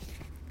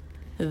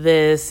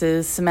This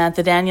is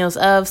Samantha Daniels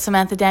of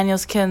Samantha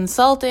Daniels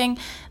Consulting.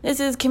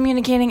 This is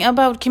Communicating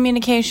About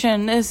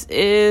Communication. This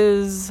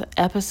is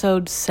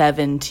episode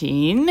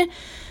 17.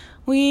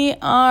 We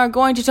are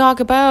going to talk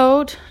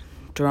about,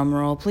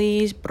 drumroll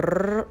please,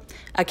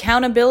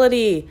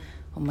 accountability.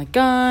 Oh my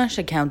gosh,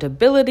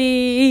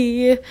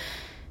 accountability.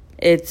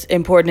 It's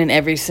important in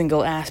every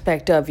single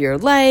aspect of your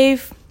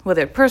life,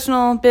 whether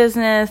personal,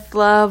 business,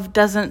 love,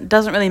 doesn't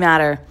really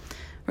matter.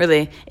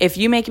 Really, if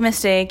you make a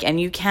mistake and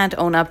you can't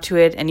own up to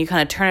it and you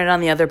kind of turn it on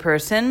the other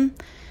person,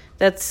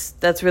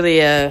 that's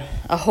really a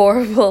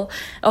horrible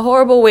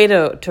way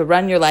to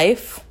run your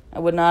life. I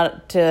would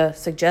not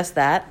suggest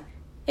that.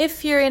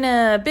 If you're in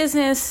a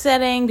business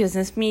setting,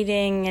 business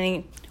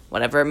meeting,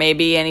 whatever it may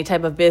be, any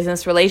type of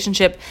business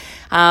relationship,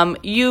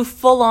 you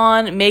full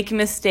on make a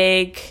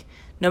mistake,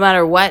 no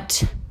matter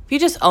what. If you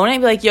just own it,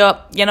 be like, yo,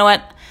 you know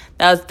what?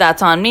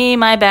 That's on me,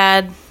 my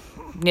bad.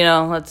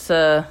 Let's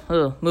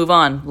move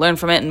on, learn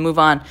from it and move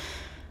on.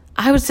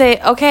 I would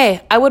say,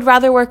 okay, I would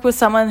rather work with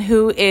someone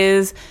who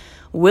is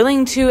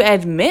willing to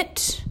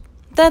admit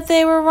that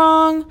they were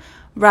wrong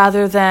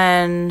rather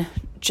than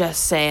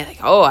just say, like,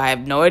 oh, I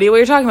have no idea what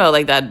you're talking about.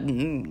 Like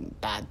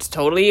that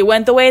totally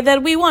went the way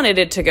that we wanted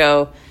it to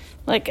go.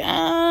 Like,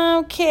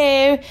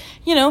 okay,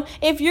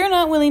 if you're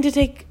not willing to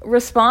take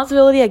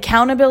responsibility,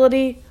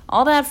 accountability,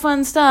 all that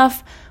fun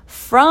stuff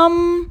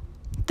from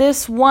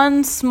this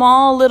one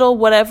small little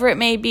whatever it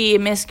may be,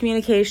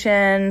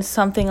 miscommunication,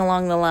 something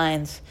along the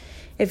lines.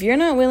 If you're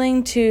not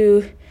willing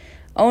to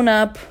own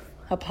up,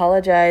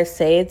 apologize,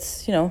 say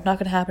it's, not going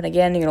to happen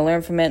again, you're going to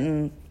learn from it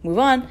and move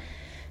on,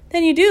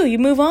 then you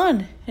move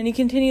on and you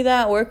continue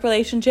that work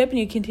relationship and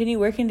you continue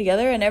working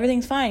together and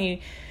everything's fine. You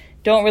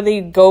don't really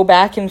go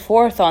back and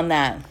forth on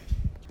that.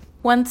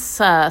 Once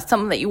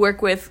someone that you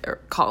work with or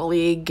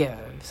colleague, or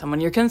someone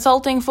you're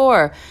consulting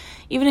for,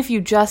 even if you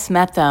just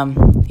met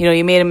them,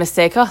 you made a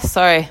mistake. Oh,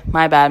 sorry,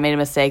 my bad, made a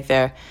mistake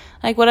there.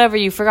 Like whatever,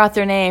 you forgot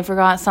their name,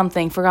 forgot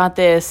something, forgot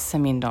this. I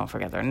mean, don't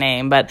forget their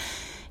name, but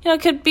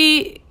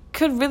it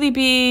could really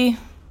be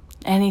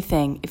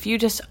anything. If you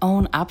just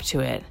own up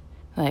to it,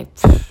 like,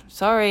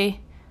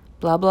 sorry,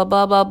 blah blah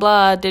blah blah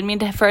blah, didn't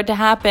mean for it to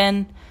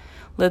happen.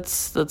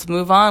 Let's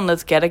move on.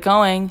 Let's get it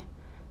going.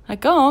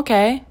 Like, oh,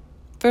 okay,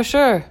 for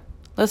sure.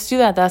 Let's do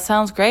that. That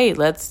sounds great.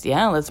 Let's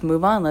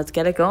move on. Let's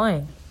get it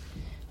going.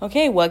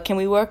 Okay, what can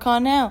we work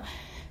on now?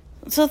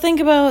 So think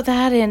about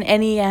that in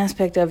any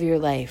aspect of your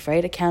life,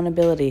 right?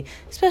 Accountability,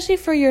 especially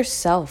for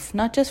yourself,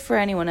 not just for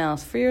anyone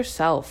else, for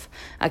yourself.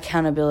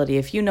 Accountability.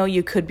 If you know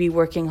you could be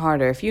working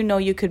harder, if you know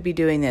you could be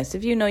doing this,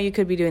 if you know you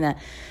could be doing that,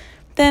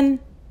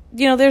 then,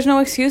 there's no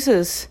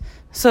excuses.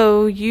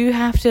 So you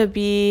have to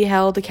be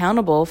held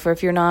accountable for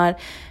if you're not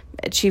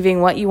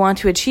achieving what you want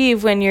to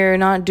achieve when you're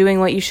not doing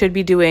what you should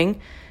be doing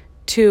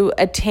to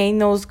attain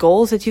those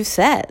goals that you've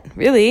set,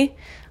 really.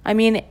 I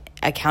mean,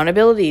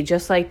 accountability,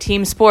 just like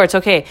team sports.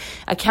 Okay,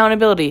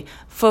 accountability,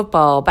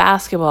 football,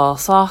 basketball,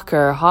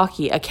 soccer,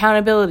 hockey,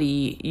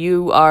 accountability.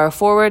 You are a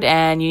forward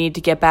and you need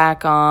to get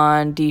back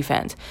on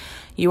defense.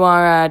 You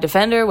are a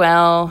defender,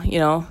 well,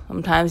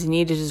 sometimes you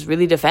need to just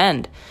really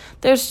defend.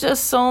 There's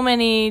just so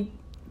many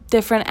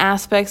different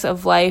aspects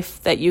of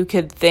life that you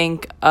could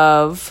think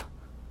of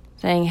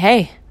saying,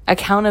 hey,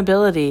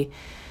 accountability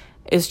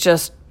is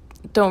just,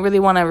 don't really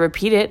want to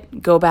repeat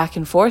it, go back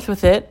and forth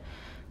with it,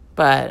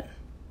 but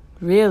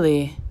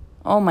really,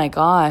 oh my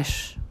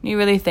gosh, you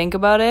really think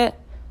about it?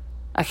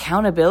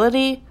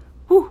 Accountability?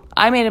 Whew,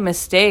 I made a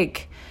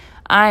mistake.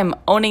 I'm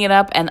owning it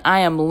up and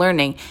I am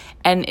learning.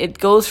 And it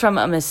goes from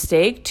a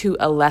mistake to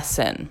a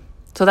lesson.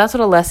 So that's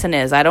what a lesson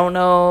is. I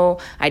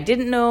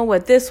didn't know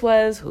what this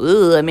was.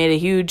 Ugh, I made a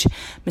huge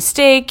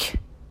mistake.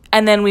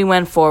 And then we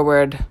went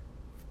forward.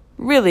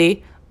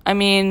 Really, I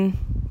mean,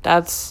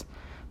 that's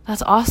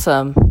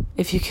awesome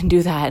if you can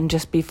do that and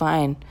just be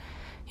fine.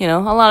 A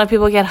lot of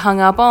people get hung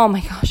up. Oh my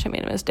gosh, I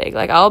made a mistake.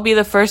 Like, I'll be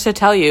the first to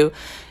tell you,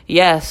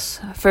 yes,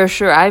 for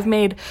sure. I've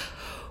made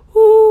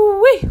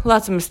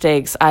lots of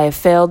mistakes. I have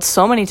failed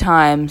so many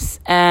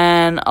times.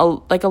 And a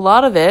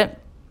lot of it,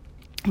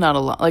 not a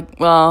lot,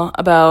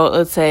 about,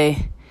 let's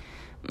say,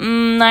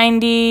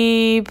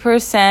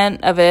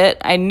 90% of it,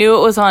 I knew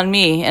it was on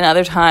me. And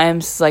other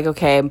times,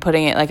 okay, I'm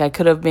putting it, I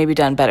could have maybe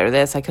done better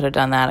this. I could have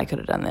done that. I could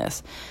have done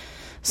this.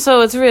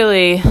 So it's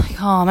really,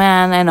 oh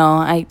man, I know,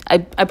 I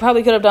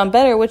probably could have done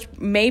better, which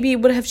maybe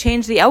would have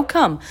changed the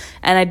outcome.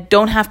 And I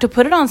don't have to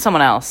put it on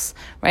someone else,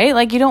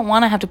 right? You don't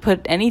want to have to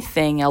put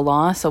anything, a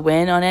loss, a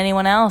win, on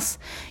anyone else.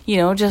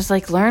 Just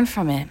learn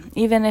from it.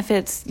 Even if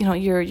it's,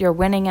 you're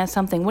winning at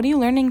something. What are you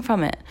learning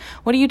from it?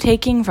 What are you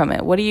taking from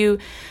it? What are you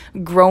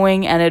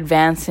growing and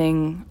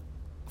advancing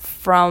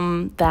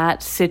from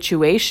that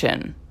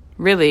situation?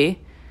 Really?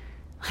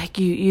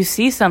 You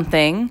see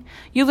something,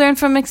 you learn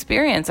from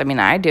experience. I mean,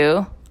 I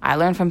do. I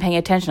learn from paying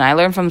attention. I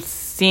learn from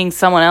seeing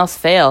someone else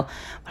fail.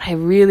 But I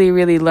really,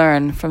 really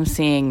learn from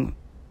seeing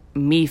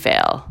me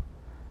fail.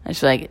 I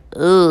just I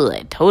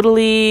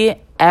totally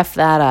F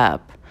that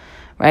up.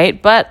 Right?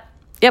 But,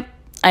 yep,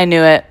 I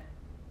knew it.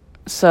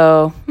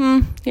 So,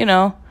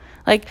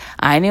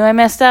 I knew I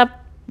messed up.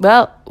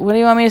 well, what do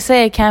you want me to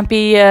say? Can't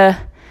be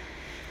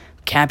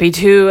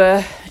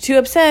too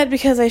upset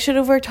because I should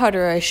have worked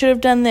harder. I should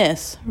have done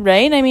this,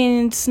 right? I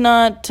mean, it's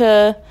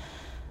nothing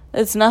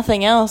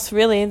else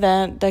really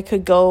that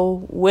could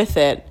go with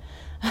it.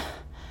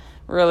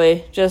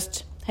 Really,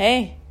 just,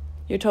 hey,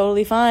 you're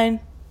totally fine.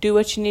 Do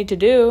what you need to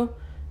do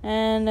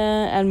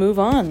and move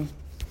on.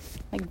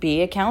 Like,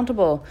 be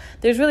accountable.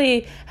 There's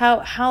really,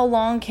 how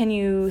long can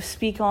you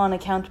speak on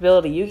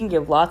accountability? You can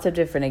give lots of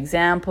different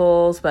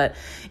examples, but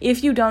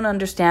if you don't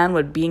understand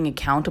what being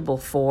accountable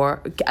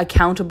for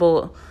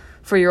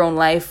your own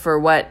life, for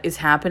what is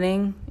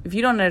happening, if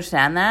you don't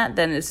understand that,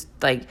 then it's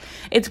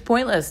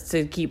pointless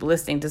to keep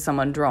listening to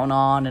someone drone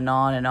on and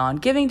on and on,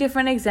 giving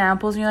different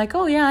examples, and you're like,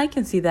 oh yeah, I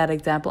can see that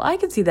example. I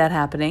can see that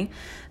happening.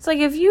 It's like,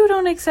 if you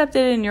don't accept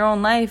it in your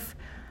own life,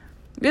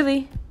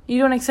 really,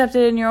 you don't accept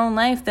it in your own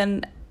life,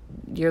 then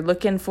you're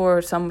looking for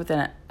it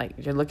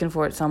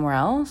somewhere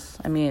else.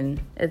 I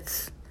mean,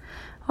 it's,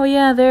 oh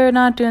yeah, they're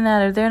not doing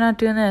that or they're not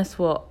doing this.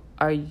 Well,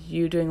 are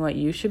you doing what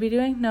you should be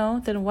doing?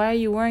 No, then why are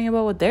you worrying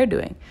about what they're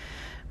doing?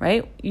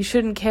 Right? You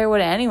shouldn't care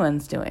what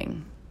anyone's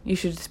doing. You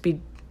should just be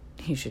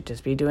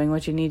doing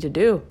what you need to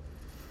do.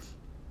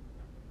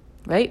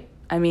 Right?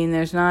 I mean,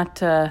 there's not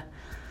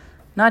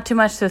too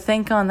much to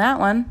think on that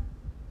one,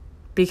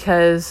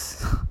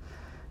 because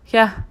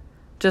yeah,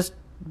 just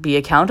be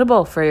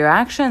accountable for your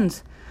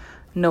actions.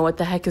 Know what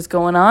the heck is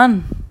going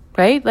on,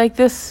 right? Like,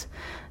 this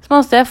is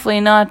most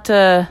definitely not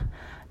a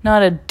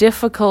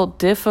difficult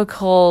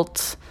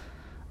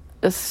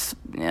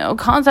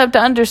concept to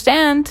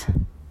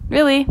understand.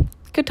 Really,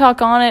 could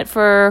talk on it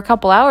for a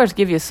couple hours,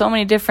 give you so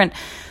many different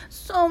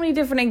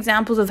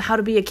examples of how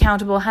to be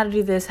accountable, how to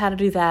do this, how to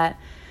do that.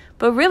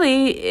 But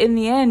really, in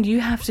the end, you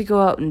have to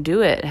go out and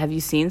do it. Have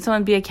you seen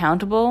someone be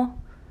accountable?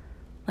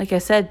 Like I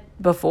said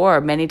before,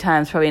 many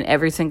times, probably in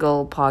every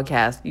single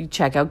podcast, you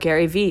check out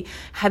Gary Vee.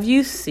 Have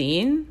you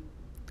seen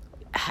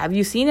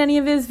any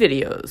of his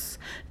videos?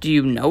 Do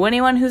you know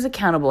anyone who's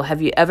accountable?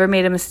 Have you ever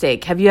made a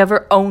mistake? Have you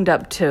ever owned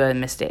up to a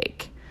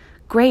mistake?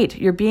 Great,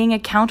 you're being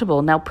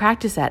accountable. Now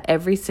practice that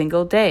every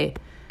single day,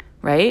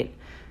 right?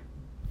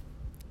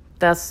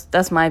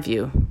 That's my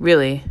view,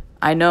 really.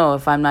 I know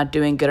if I'm not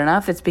doing good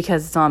enough, it's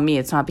because it's on me.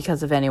 It's not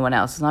because of anyone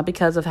else. It's not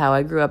because of how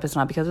I grew up. It's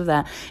not because of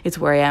that. It's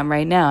where I am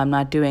right now. I'm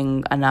not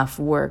doing enough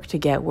work to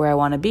get where I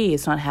want to be.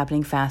 It's not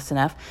happening fast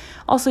enough.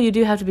 Also, you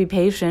do have to be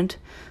patient.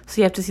 So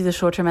you have to see the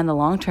short-term and the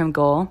long-term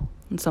goal,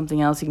 and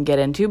something else you can get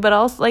into. But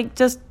also,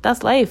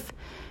 that's life,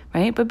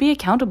 right? But be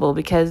accountable,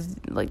 because,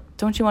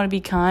 don't you want to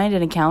be kind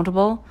and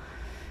accountable?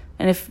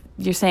 And if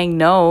you're saying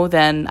no,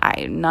 then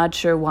I'm not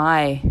sure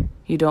why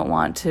you don't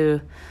want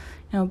to,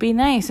 be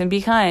nice and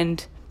be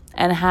kind.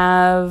 And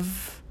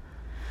have,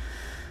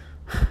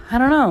 I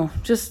don't know,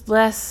 just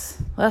less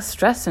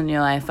stress in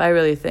your life. I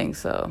really think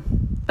so.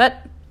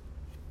 But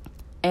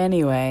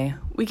anyway,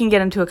 we can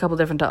get into a couple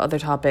different other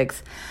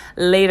topics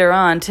later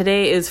on.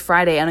 Today is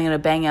Friday, and I'm going to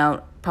bang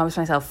out, promise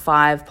myself,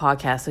 5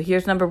 podcasts. So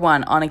here's number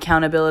 1, on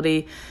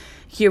accountability.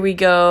 Here we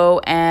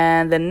go.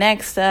 And the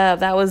next up,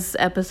 that was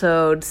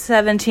episode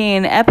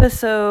 17.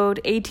 Episode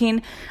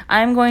 18,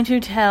 I'm going to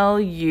tell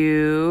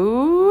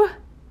you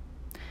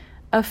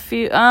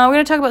we're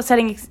going to talk about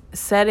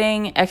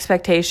setting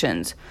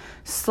expectations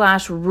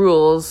 /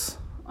 rules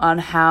on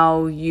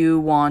how you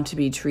want to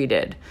be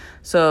treated.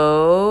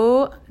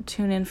 So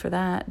tune in for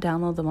that.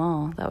 Download them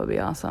all. That would be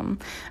awesome.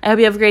 I hope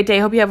you have a great day.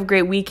 I hope you have a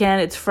great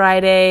weekend. It's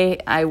Friday.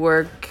 I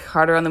work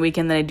harder on the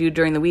weekend than I do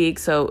during the week.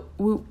 So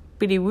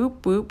whoop-biddy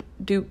whoop-whoop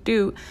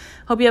doop-doop.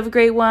 Hope you have a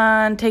great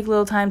one. Take a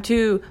little time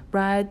to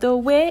ride the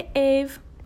wave.